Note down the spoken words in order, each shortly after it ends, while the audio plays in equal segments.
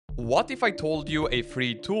What if I told you a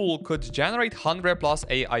free tool could generate 100 plus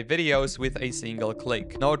AI videos with a single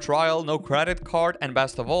click? No trial, no credit card, and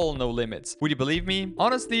best of all, no limits. Would you believe me?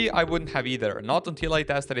 Honestly, I wouldn't have either, not until I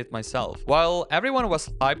tested it myself. While everyone was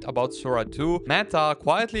hyped about Sora 2, Meta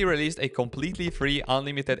quietly released a completely free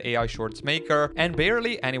unlimited AI shorts maker, and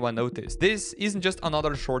barely anyone noticed. This isn't just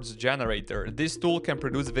another shorts generator. This tool can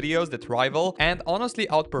produce videos that rival and honestly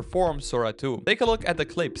outperform Sora 2. Take a look at the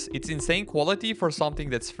clips. It's insane quality for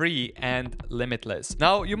something that's free and limitless.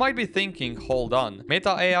 Now, you might be thinking, hold on,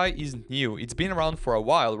 Meta AI isn't new. It's been around for a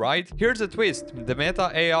while, right? Here's a twist. The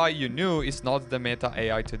Meta AI you knew is not the Meta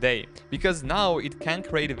AI today, because now it can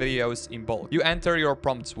create videos in bulk. You enter your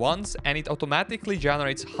prompts once, and it automatically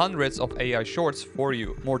generates hundreds of AI shorts for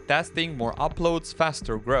you. More testing, more uploads,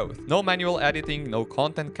 faster growth. No manual editing, no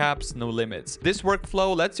content caps, no limits. This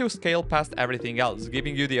workflow lets you scale past everything else,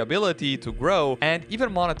 giving you the ability to grow and even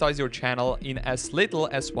monetize your channel in as little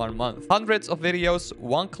as 1 month. Hundreds of videos,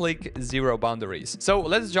 one click, zero boundaries. So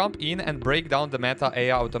let's jump in and break down the Meta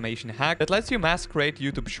AI automation hack that lets you mass create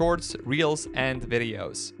YouTube shorts, reels, and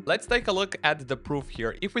videos. Let's take a look at the proof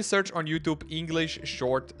here. If we search on YouTube English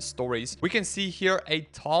short stories, we can see here a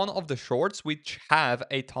ton of the shorts which have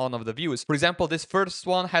a ton of the views. For example, this first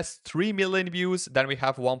one has 3 million views, then we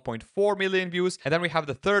have 1.4 million views, and then we have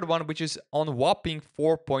the third one which is on whopping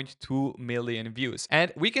 4.2 million views.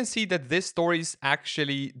 And we can see that these stories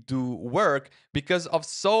actually do work because of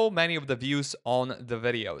so many of the views on the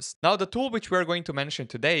videos. Now, the tool which we're going to mention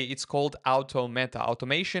today, it's called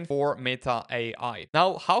automation for Meta AI.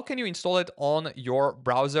 Now, how can you install it on your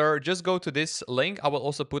browser? Just go to this link. I will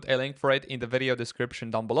also put a link for it in the video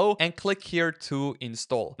description down below, and click here to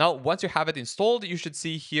install. Now, once you have it installed, you should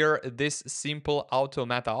see here this simple auto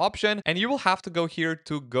Meta option, and you will have to go here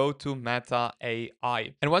to go to Meta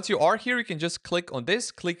AI. And once you are here, you can just click on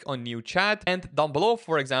this, click on new chat, and down below,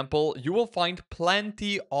 for example, you will find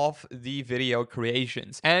plenty of the video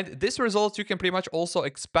creations. And these results you can pretty much also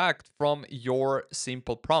expect from your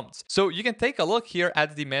simple prompts. So you can take a look here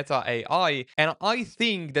at the Meta AI, and I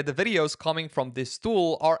think that the videos coming from this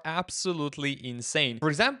tool are absolutely insane. For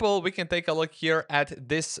example, we can take a look here at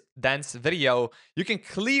this dance video. You can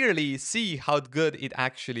clearly see how good it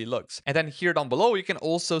actually looks. And then here down below, you can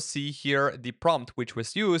also see here the prompt which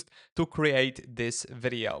was used to create this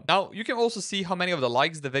video. Now, you can also see how many of the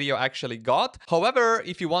likes the video actually got. However,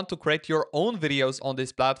 if you want to create your own videos on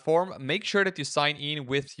this platform, make sure that you sign in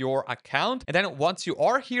with your account. And then once you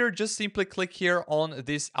are here, just simply click here on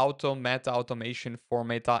this Meta automation for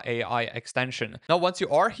Meta AI extension. Now, once you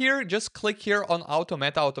are here, just click here on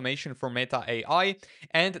Meta automation for Meta AI.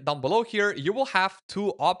 And down below here, you will have two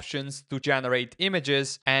options to generate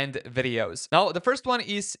images and videos. Now, the first one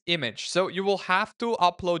is image. So you will have to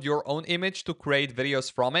upload your own image to create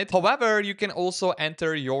videos from it. However, you can also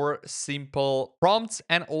enter your simple prompts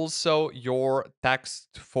and also your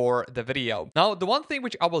text for the video. Now, the one thing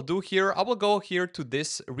which I will do here, I will go here to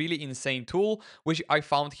this really insane tool, which I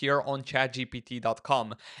found here on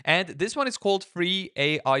chatgpt.com. And this one is called Free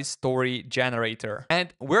AI Story Generator.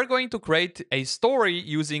 And we're going to create a story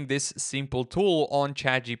using this simple tool on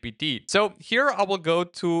ChatGPT. So here I will go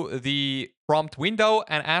to the prompt window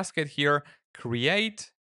and ask it here,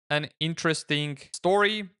 create an interesting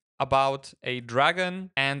story about a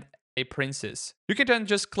dragon and a princess. You can then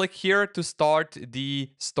just click here to start the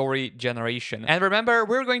story generation. And remember,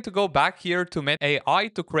 we're going to go back here to Meta AI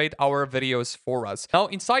to create our videos for us. Now,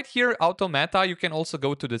 inside here, Auto Meta, you can also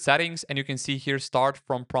go to the settings and you can see here start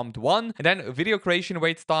from prompt 1. And then video creation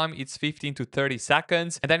wait time, it's 15 to 30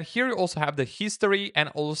 seconds. And then here you also have the history and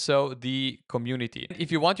also the community.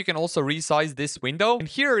 If you want, you can also resize this window. And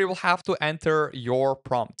here you will have to enter your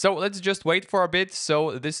prompt. So let's just wait for a bit.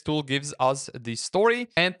 So this tool gives us the story.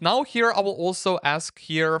 And now here I will also ask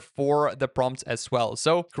here for the prompts as well.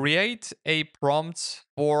 So create a prompt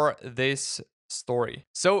for this story.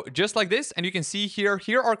 So just like this, and you can see here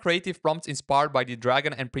are creative prompts inspired by the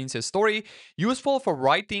dragon and princess story, useful for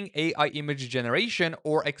writing AI image generation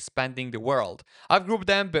or expanding the world. I've grouped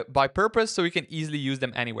them by purpose so you can easily use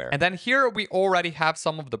them anywhere. And then here we already have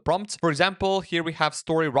some of the prompts. For example, here we have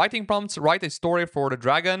story writing prompts, write a story for the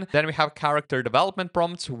dragon. Then we have character development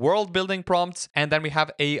prompts, world building prompts, and then we have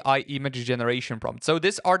AI image generation prompts. So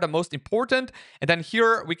these are the most important. And then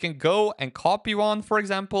here we can go and copy one, for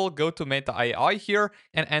example, go to Meta AI AI here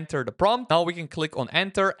and enter the prompt. Now we can click on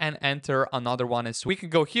enter and enter another one as we can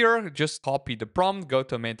go here, just copy the prompt, go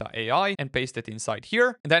to Meta AI and paste it inside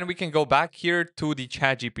here. And then we can go back here to the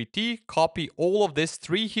ChatGPT, copy all of this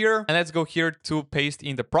tree here, and let's go here to paste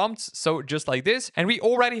in the prompts. So just like this. And we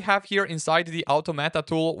already have here inside the Automata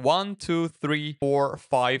tool 1, 2, 3, 4,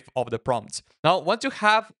 5 of the prompts. Now, once you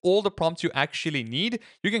have all the prompts you actually need,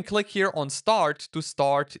 you can click here on start to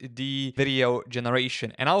start the video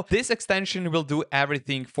generation. And now this extension will do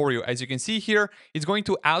everything for you. As you can see here, it's going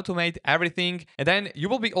to automate everything. And then you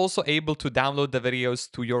will be also able to download the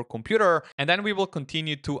videos to your computer. And then we will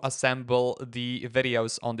continue to assemble the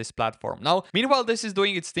videos on this platform. Now, meanwhile, this is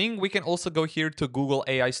doing its thing. We can also go here to Google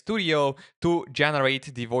AI Studio to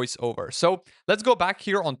generate the voiceover. So let's go back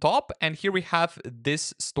here on top. And here we have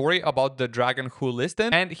this story about the dragon who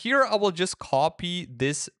listened. And here I will just copy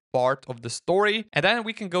this part of the story, and then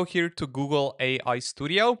we can go here to Google AI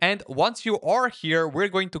Studio. And once you are here, we're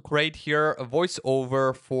going to create here a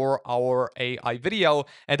voiceover for our AI video,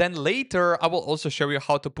 and then later I will also show you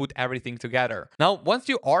how to put everything together. Now, once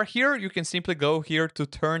you are here, you can simply go here to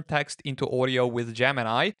turn text into audio with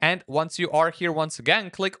Gemini, and once you are here, once again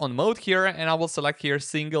click on mode here, and I will select here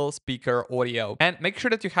single speaker audio, and make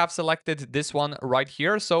sure that you have selected this one right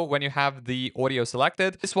here. So when you have the audio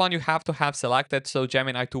selected, this one you have to have selected, so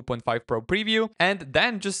Gemini 2.5 Pro preview, and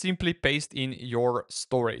then just simply paste in your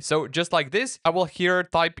story. So just like this, I will here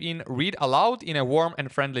type in read aloud in a warm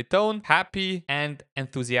and friendly tone, happy and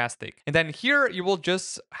enthusiastic. And then here you will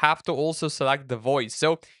just have to also select the voice.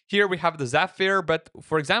 So here we have the Zephyr, but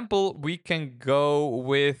for example, we can go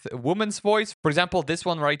with woman's voice. For example, this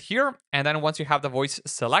one right here. And then once you have the voice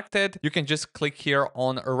selected, you can just click here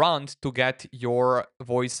on run to get your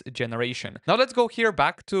voice generation. Now let's go here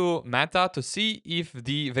back to Meta to see if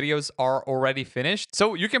the videos are already finished.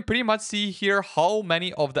 So you can pretty much see here how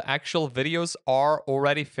many of the actual videos are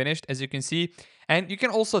already finished, as you can see. And you can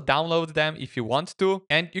also download them if you want to.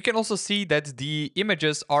 And you can also see that the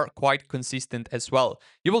images are quite consistent as well.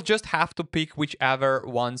 You will just have to pick whichever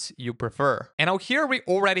ones you prefer. And now here we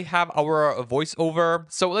already have our voiceover.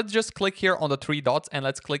 So let's just click here on the three dots and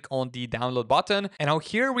let's click on the download button. And now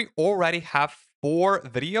here we already have 4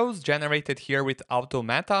 videos generated here with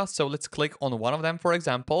Automata. So let's click on one of them, for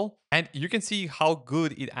example, and you can see how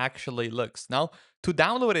good it actually looks. Now, to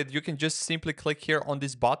download it, you can just simply click here on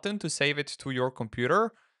this button to save it to your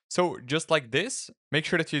computer. So just like this, make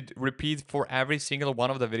sure that you repeat for every single one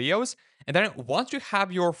of the videos. And then once you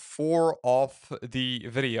have your 4 of the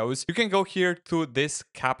videos, you can go here to this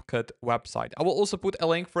CapCut website. I will also put a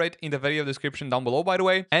link for it in the video description down below, by the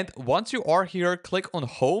way. And once you are here, click on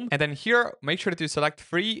home. And then here, make sure that you select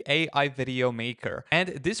free AI video maker. And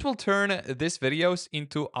this will turn these videos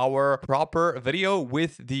into our proper video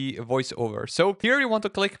with the voiceover. So here you want to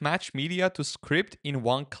click match media to script in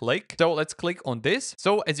one click. So let's click on this.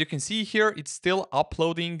 So as you can see here, it's still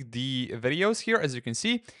uploading the videos here, as you can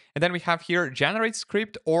see. And then we have here generate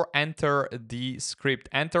script or enter the script.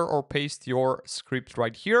 Enter or paste your script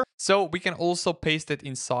right here. So we can also paste it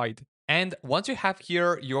inside. And once you have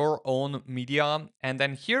here your own media, and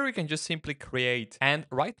then here you can just simply create. And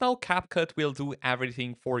right now CapCut will do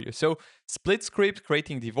everything for you. So split script,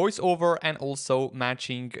 creating the voiceover, and also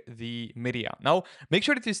matching the media. Now, make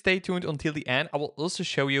sure that you stay tuned until the end. I will also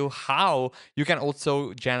show you how you can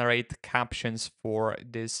also generate captions for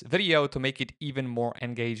this video to make it even more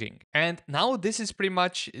engaging. And now this is pretty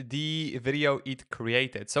much the video it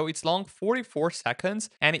created. So it's long 44 seconds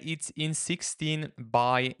and it's in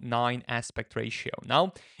 16:9 aspect ratio.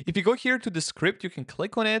 Now, if you go here to the script, you can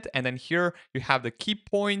click on it, and then here you have the key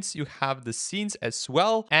points, you have the scenes as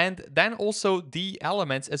well, and then also the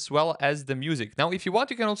elements as well as the music. Now, if you want,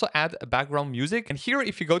 you can also add background music, and here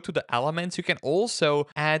if you go to the elements, you can also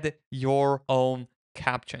add your own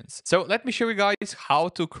captions. So let me show you guys how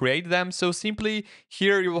to create them. So simply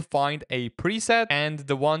here you will find a preset, and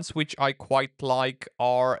the ones which I quite like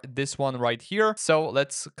are this one right here. So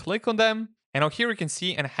let's click on them. And now here you can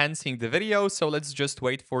see enhancing the video. So let's just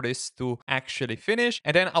wait for this to actually finish.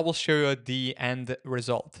 And then I will show you the end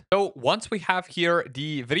result. So once we have here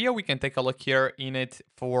the video, we can take a look here in it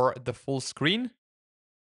for the full screen.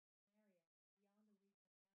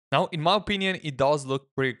 Now, in my opinion, it does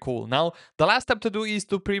look pretty cool. Now, the last step to do is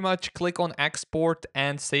to pretty much click on export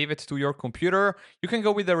and save it to your computer. You can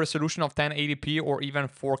go with a resolution of 1080p or even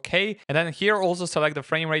 4K. And then here also select the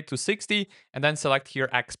frame rate to 60 and then select here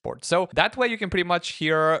export. So that way you can pretty much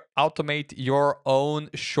here automate your own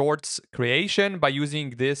shorts creation by using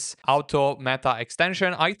this Automata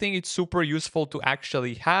extension. I think it's super useful to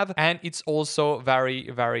actually have, and it's also very,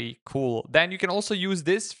 very cool. Then you can also use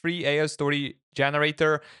this free AI story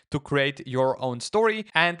generator to create your own story,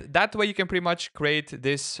 and that way you can pretty much create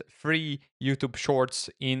this free YouTube shorts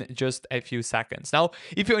in just a few seconds. Now,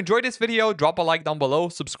 if you enjoyed this video, drop a like down below,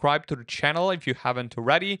 subscribe to the channel if you haven't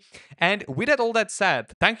already, and with all that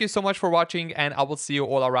said, thank you so much for watching, and I will see you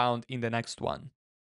all around in the next one.